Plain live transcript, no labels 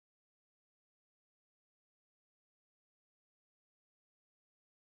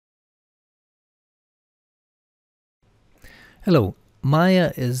Hello,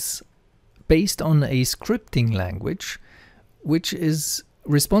 Maya is based on a scripting language which is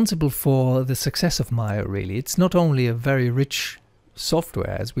responsible for the success of Maya, really. It's not only a very rich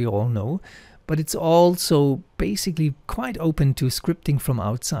software, as we all know, but it's also basically quite open to scripting from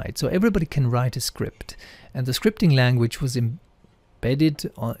outside. So everybody can write a script. And the scripting language was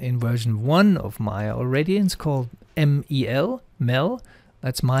embedded in version 1 of Maya already, and it's called MEL.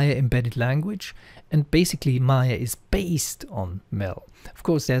 That's Maya Embedded Language. And basically Maya is based on MEL. Of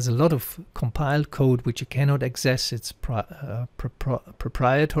course, there's a lot of compiled code which you cannot access. It's proprietary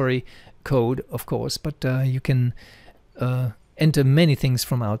code, of course, but you can enter many things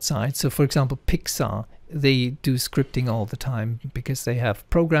from outside. So for example, Pixar, they do scripting all the time because they have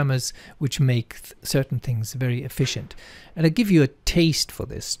programmers which make certain things very efficient. And I'll give you a taste for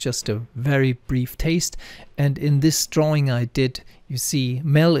this, just a very brief taste. And in this drawing I did, you see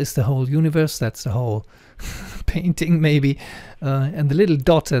MEL is the whole universe, that's the whole painting maybe. And the little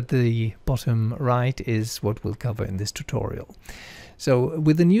dot at the bottom right is what we'll cover in this tutorial. So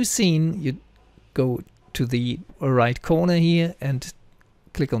with the new scene, you go to the right corner here and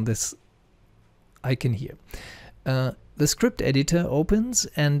click on this icon here. The script editor opens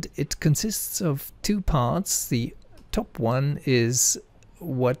and it consists of two parts. The top one is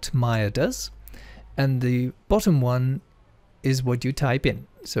what Maya does and the bottom one is what you type in.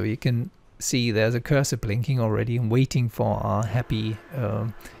 So you can see there's a cursor blinking already and waiting for our happy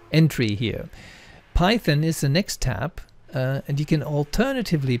entry here. Python is the next tab. And you can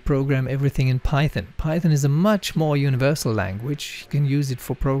alternatively program everything in Python. Python is a much more universal language. You can use it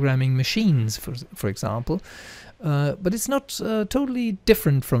for programming machines, for example. But it's not totally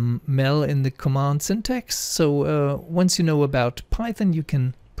different from MEL in the command syntax. So once you know about Python, you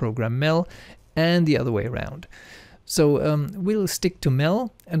can program MEL and the other way around. So we'll stick to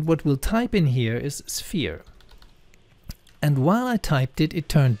MEL, and what we'll type in here is sphere. And while I typed it, it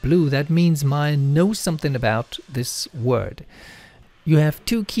turned blue. That means Maya knows something about this word. You have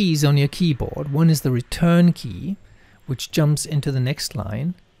two keys on your keyboard. One is the return key, which jumps into the next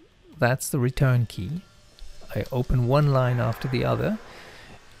line. That's the return key. I open one line after the other.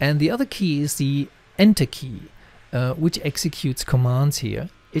 And the other key is the enter key, which executes commands here.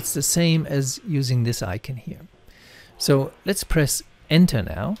 It's the same as using this icon here. So let's press enter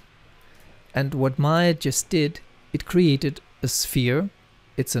now. And what Maya just did, it created a sphere.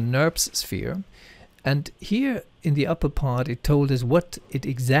 It's a NURBS sphere. And here in the upper part, it told us what it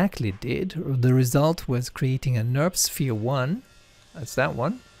exactly did. The result was creating a NURBS sphere 1. That's that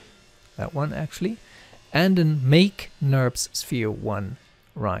one actually. And a make NURBS sphere 1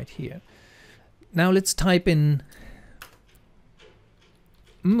 right here. Now let's type in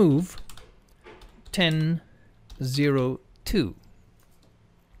move 1002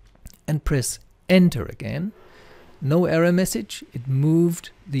 and press enter again. No error message. It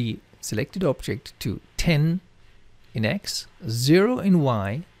moved the selected object to 10 in X, 0 in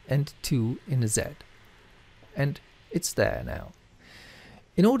Y, and 2 in Z. And it's there now.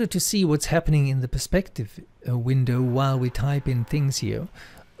 In order to see what's happening in the perspective window while we type in things here,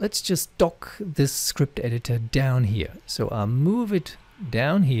 let's just dock this script editor down here. So I'll move it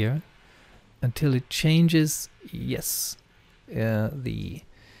down here until it changes, yes, the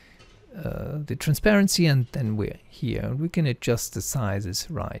transparency, and then we're here. We can adjust the sizes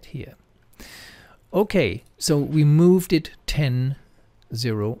right here. Okay, so we moved it 10,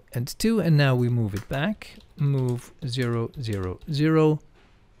 0, and 2, and now we move it back. Move 0, 0, 0.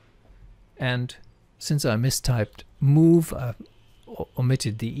 And since I mistyped move, I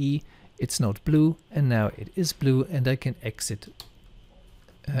omitted the E, it's not blue, and now it is blue, and I can execute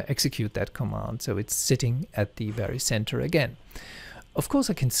that command. So it's sitting at the very center again. Of course,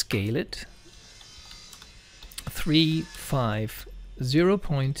 I can scale it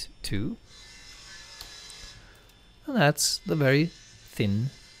 350.2, and that's the very thin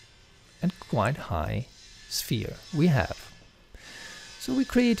and quite high sphere we have. So we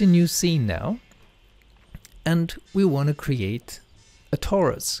create a new scene now, and we want to create a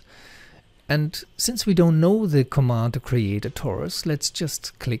torus. And since we don't know the command to create a torus, let's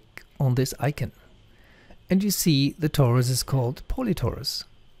just click on this icon. And you see the torus is called polytorus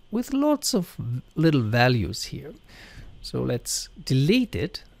with lots of little values here. So let's delete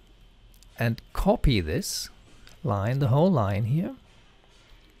it and copy this line, the whole line here,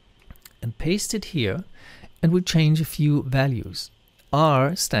 and paste it here, and we'll change a few values.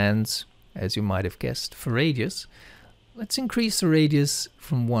 R stands, as you might have guessed, for radius. Let's increase the radius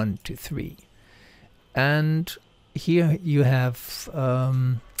from 1 to 3. And here you have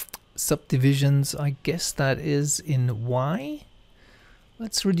subdivisions, I guess that is in Y.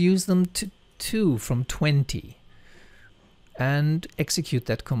 Let's reduce them to 2 from 20. and execute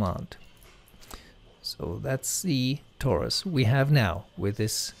that command. So that's the torus we have now with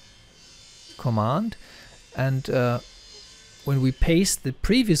this command. And when we paste the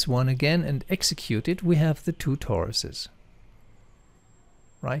previous one again and execute it, we have the two toruses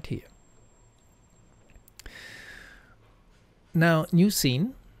right here. Now, new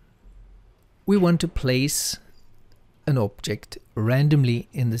scene. We want to place an object randomly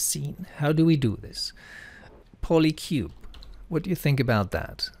in the scene. How do we do this? Polycube. What do you think about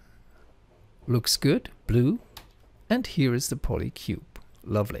that? Looks good, blue. And here is the polycube.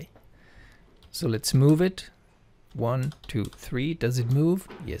 Lovely. So let's move it. 1, 2, 3. Does it move?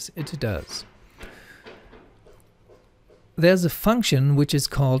 Yes, it does. There's a function which is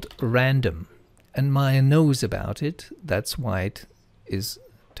called random, and Maya knows about it. That's why it is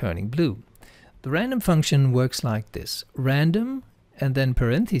turning blue. The random function works like this: random and then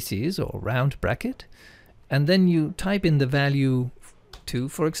parentheses or round bracket, and then you type in the value 2,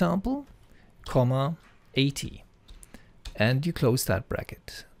 for example, comma 80, and you close that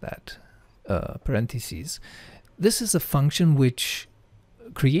bracket, that parentheses. This is a function which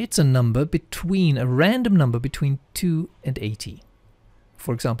creates a number between, a random number between 2 and 80.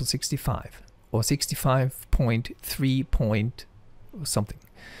 For example, 65 or 65.3 point or something.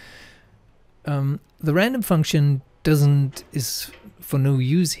 The random function is for no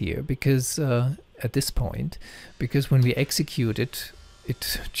use here because at this point, because when we execute it,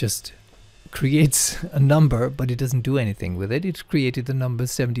 it just creates a number, but it doesn't do anything with it. It created the number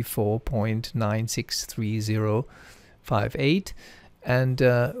 74.963058, and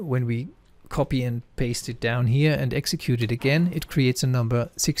when we copy and paste it down here and execute it again, it creates a number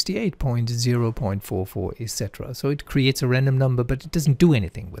 68.0.44, etc. So it creates a random number, but it doesn't do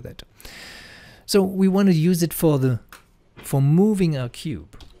anything with it. So we want to use it for moving our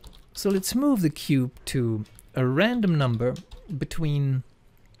cube. So let's move the cube to a random number between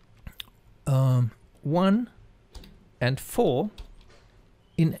 1 and 4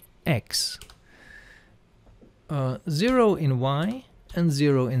 in X, 0 in Y, and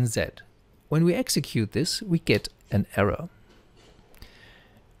 0 in Z. When we execute this, we get an error.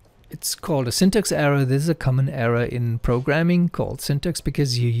 It's called a syntax error. This is a common error in programming called syntax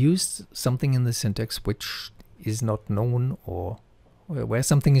because you use something in the syntax which is not known or where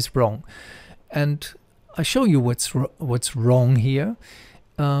something is wrong. And I show you what's wrong here.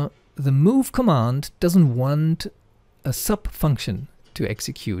 The move command doesn't want a sub-function to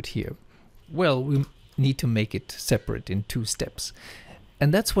execute here. Well, we need to make it separate in 2 steps.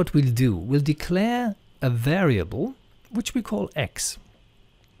 And that's what we'll do. We'll declare a variable which we call x.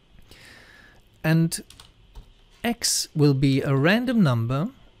 And x will be a random number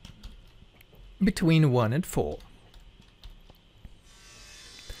between 1 and 4.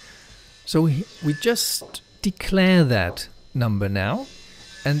 So we just declare that number now.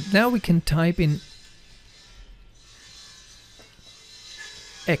 And now we can type in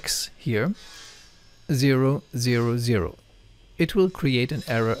x here, 0, 0, 0. It will create an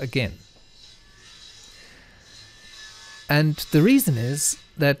error again. And the reason is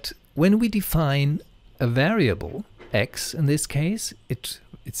that when we define a variable, x in this case, it's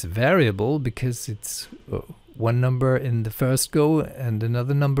a variable because it's one number in the first go and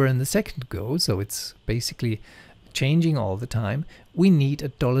another number in the second go, so it's basically changing all the time. We need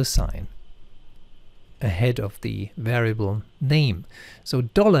a $sign ahead of the variable name. So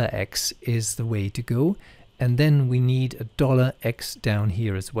 $x is the way to go, and then we need a $x down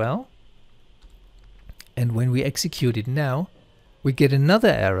here as well. And when we execute it now, we get another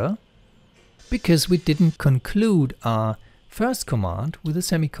error because we didn't conclude our first command with a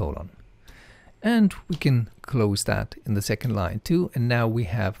semicolon. And we can close that in the second line too, and now we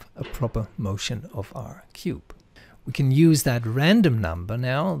have a proper motion of our cube. We can use that random number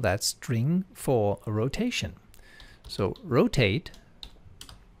now, that string, for a rotation. So rotate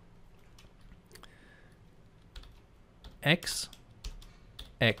x,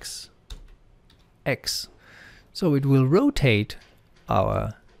 x, x. So it will rotate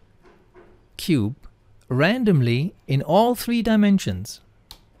our cube randomly in all 3 dimensions.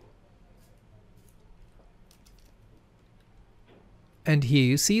 And here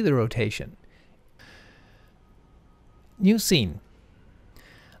you see the rotation. New scene.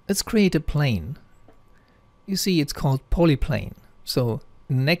 Let's create a plane. You see it's called polyplane. So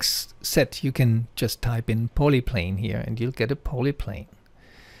next set you can just type in polyplane here and you'll get a polyplane.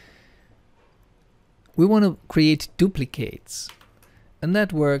 We want to create duplicates, and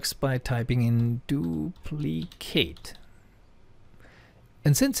that works by typing in duplicate.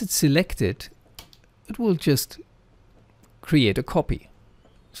 And since it's selected, it will just create a copy.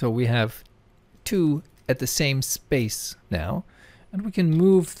 So we have 2 at the same space now, and we can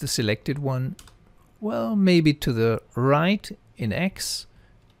move the selected one, well, maybe to the right in X,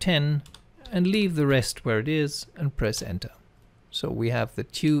 10, and leave the rest where it is and press enter. So we have the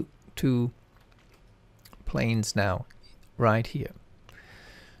two planes now right here.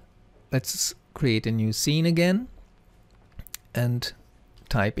 Let's create a new scene again and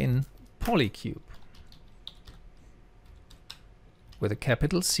type in polycube with a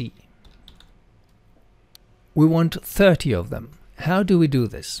capital C. We want 30 of them. How do we do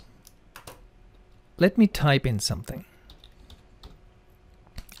this? Let me type in something,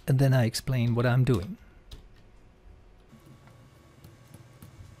 and then I explain what I'm doing.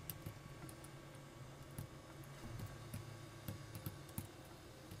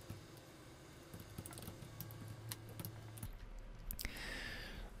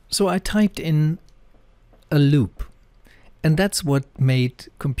 So I typed in a loop, and that's what made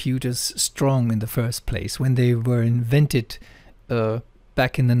computers strong in the first place. When they were invented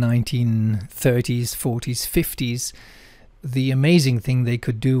back in the 1930s, 40s, 50s, the amazing thing they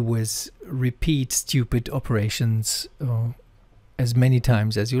could do was repeat stupid operations as many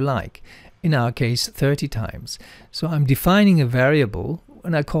times as you like. In our case, 30 times. So I'm defining a variable,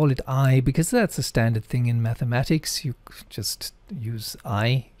 and I call it I because that's a standard thing in mathematics. You just use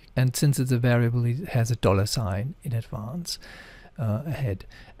I. And since it's a variable, it has a $sign in advance ahead.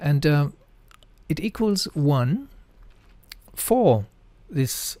 And it equals 1 for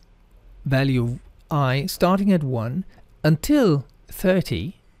this value I, starting at 1, until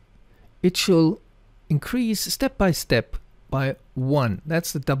 30. It shall increase step by step by 1.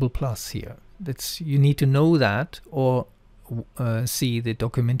 That's the double plus here. You need to know that, or see the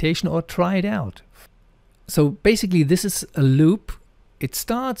documentation, or try it out. So basically this is a loop. It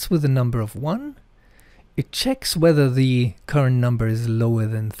starts with a number of 1. It checks whether the current number is lower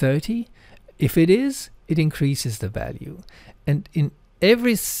than 30. If it is, it increases the value. And in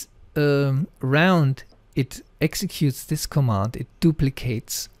every round it executes this command, it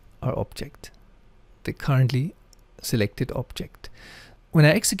duplicates our object, the currently selected object. When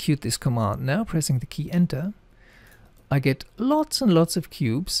I execute this command now, pressing the key enter, I get lots and lots of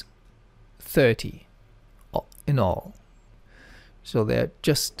cubes, 30 in all. So they're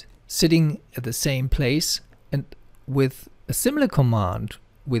just sitting at the same place, and with a similar command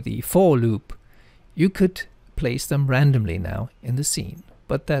with the for loop, you could place them randomly now in the scene.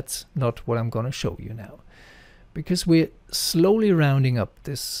 But that's not what I'm going to show you now, because we're slowly rounding up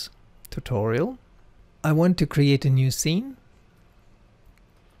this tutorial. I want to create a new scene,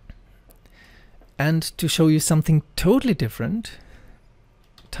 and to show you something totally different,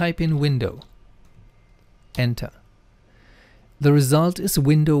 type in window, enter. The result is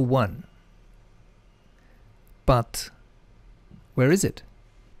window 1. But where is it?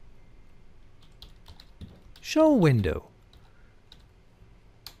 Show window.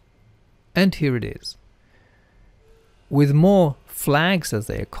 And here it is. With more flags, as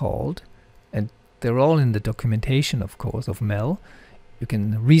they are called, and they're all in the documentation, of course, of MEL. You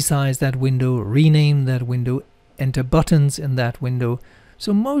can resize that window, rename that window, enter buttons in that window.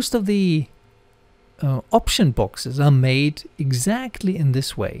 So most of the option boxes are made exactly in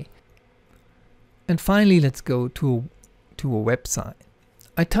this way. And finally, let's go to a website.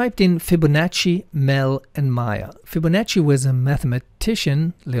 I typed in Fibonacci, MEL, and Maya. Fibonacci was a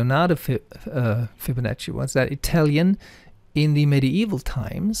mathematician, Leonardo Fibonacci was that Italian in the medieval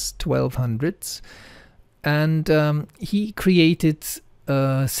times, 1200s, and he created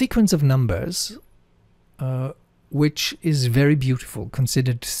a sequence of numbers which is very beautiful,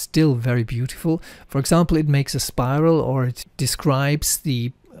 considered still very beautiful. For example, it makes a spiral, or it describes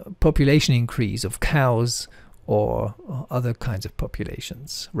the population increase of cows or other kinds of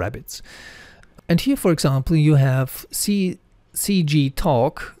populations, rabbits. And here, for example, you have CG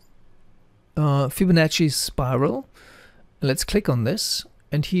Talk, Fibonacci Spiral. Let's click on this,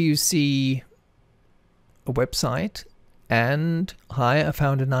 and here you see a website. And hi, I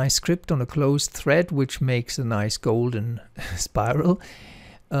found a nice script on a closed thread which makes a nice golden spiral.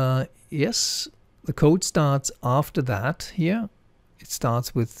 Yes, the code starts after that here. It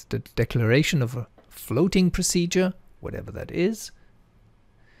starts with the declaration of a floating procedure, whatever that is.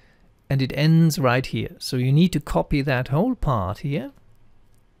 And it ends right here. So you need to copy that whole part here.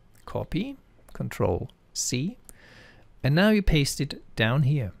 Copy, Control C. And now you paste it down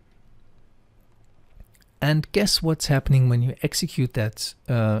here. And guess what's happening when you execute that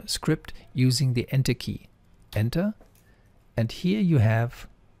script using the Enter key. Enter. And here you have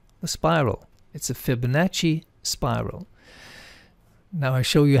the spiral. It's a Fibonacci spiral. Now I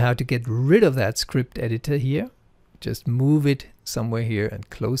show you how to get rid of that script editor here. Just move it somewhere here and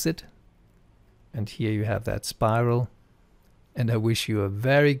close it. And here you have that spiral. And I wish you a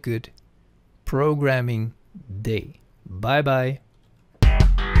very good programming day. Bye bye.